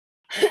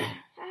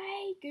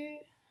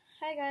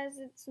Hi guys,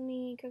 it's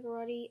me,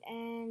 Kokoroti,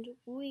 and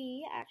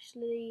we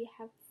actually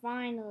have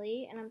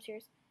finally, and I'm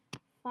serious,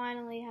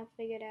 finally have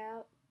figured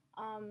out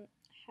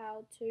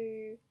how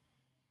to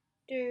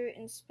do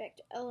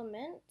inspect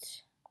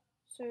element.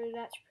 So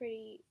that's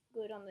pretty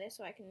good on this,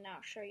 so I can now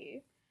show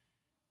you.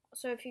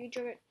 So if you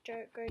go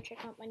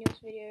check out my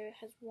newest video, it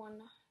has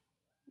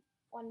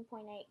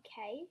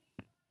 1.8k.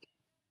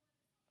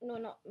 No,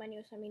 not my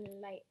newest, I mean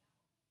late.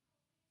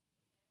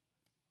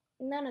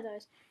 None of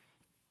those.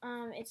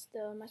 It's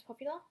the most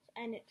popular,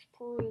 and it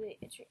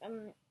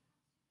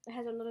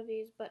has a lot of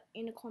views, but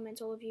in the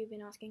comments all of you have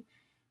been asking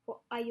for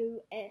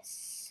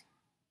iOS.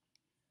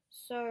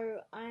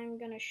 So I'm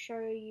gonna show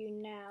you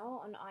now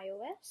on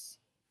iOS,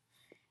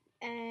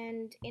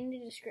 and in the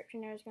description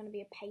there's gonna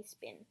be a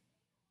paste bin.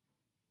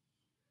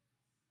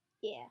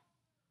 Yeah,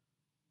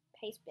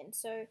 paste bin.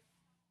 So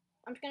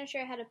I'm just gonna show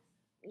you how to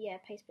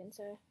paste bin.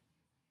 So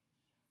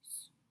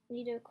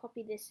need to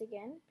copy this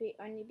again, but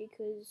only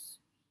because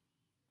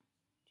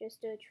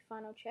just a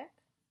final check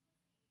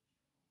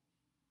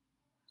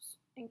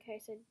in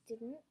case I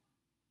didn't.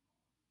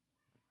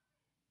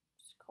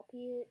 Just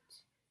copy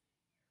it.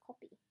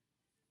 Copy.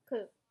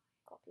 Cool.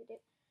 Copied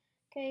it.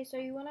 Okay, so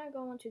you want to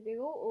go onto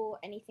Google or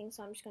anything,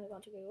 so I'm just going to go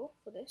onto Google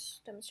for this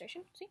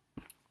demonstration. See?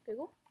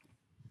 Google.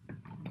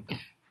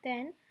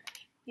 Then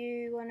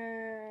you want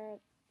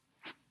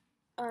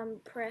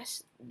to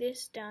press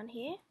this down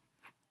here.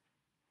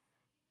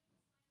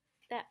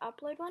 That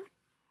upload one.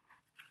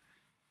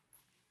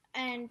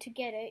 And to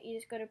get it, you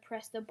just got to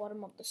press the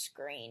bottom of the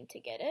screen to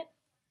get it.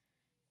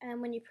 And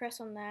when you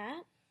press on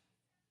that,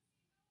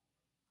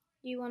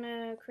 you want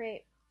to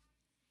create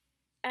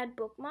add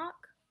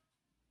bookmark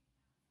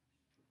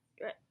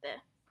right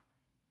there.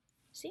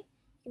 See?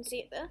 You can see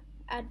it there.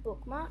 Add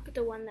bookmark,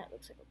 the one that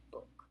looks like a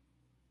book.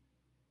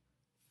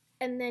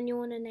 And then you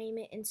want to name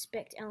it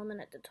inspect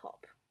element at the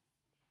top.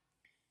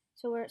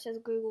 So where it says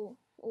Google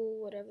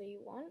or whatever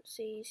you want,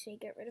 so you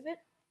get rid of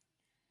it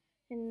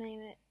and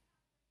name it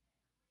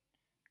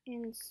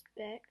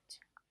inspect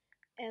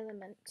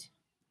element.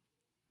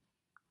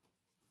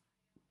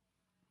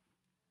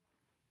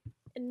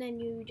 And then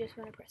you just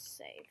want to press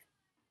save.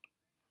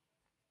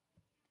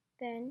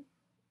 Then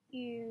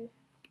you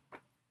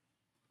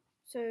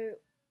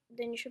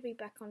should be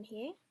back on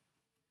here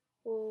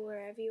or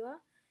wherever you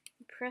are.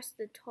 You press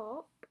the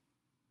top,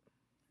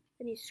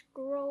 then you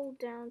scroll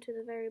down to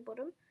the very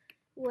bottom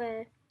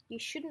where you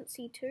shouldn't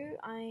see two.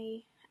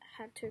 I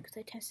had two because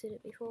I tested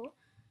it before.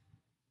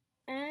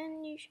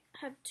 And you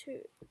have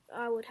two.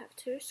 I would have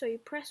two. So you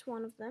press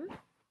one of them.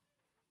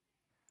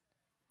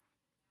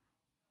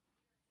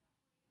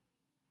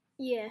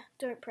 Yeah,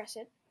 don't press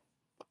it.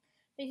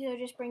 Because it'll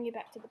just bring you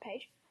back to the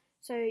page.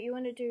 So you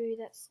want to do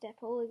that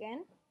step all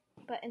again,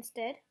 but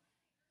instead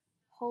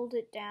hold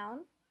it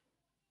down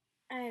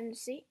and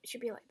see, it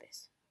should be like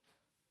this.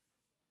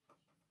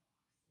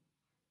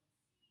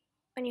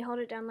 And you hold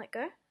it down, let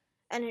go,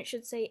 and it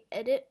should say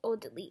edit or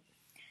delete.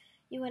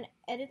 You want to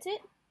edit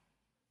it,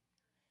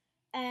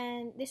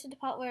 and this is the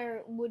part where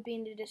it would be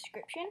in the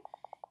description.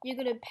 You're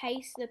going to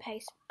paste the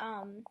paste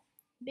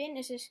bin.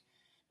 It's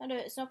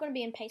not going to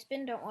be in paste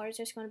bin, don't worry, it's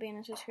just going to be in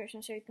the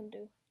description, so you can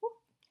do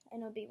whoop,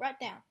 and it'll be right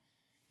down.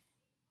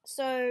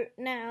 So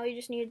now you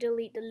just need to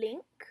delete the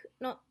link,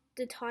 not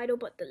the title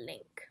but the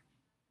link.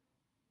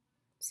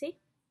 See?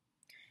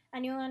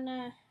 And you want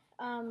to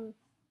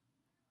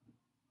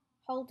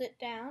hold it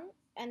down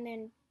and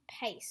then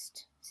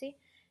paste. See?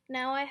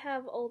 Now I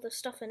have all the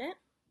stuff in it.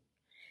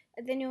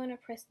 And then you want to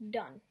press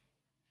done.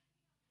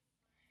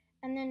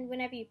 And then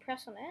whenever you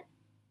press on it,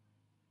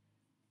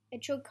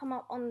 it should come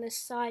up on this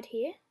side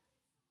here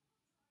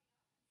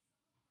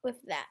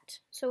with that.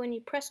 So when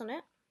you press on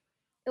it,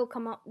 it'll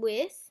come up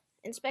with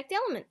inspect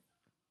element.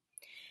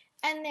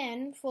 And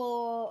then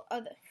for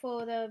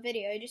the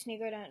video, you just need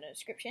to go down to the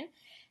description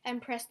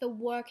and press the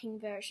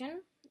working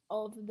version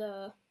of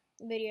the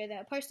video that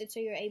I posted, so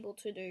you're able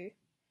to do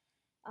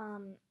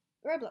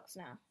Roblox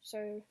now.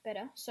 So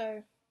better.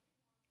 So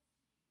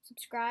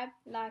subscribe,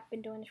 like,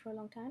 been doing this for a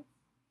long time.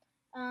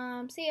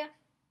 See ya.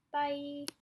 Bye.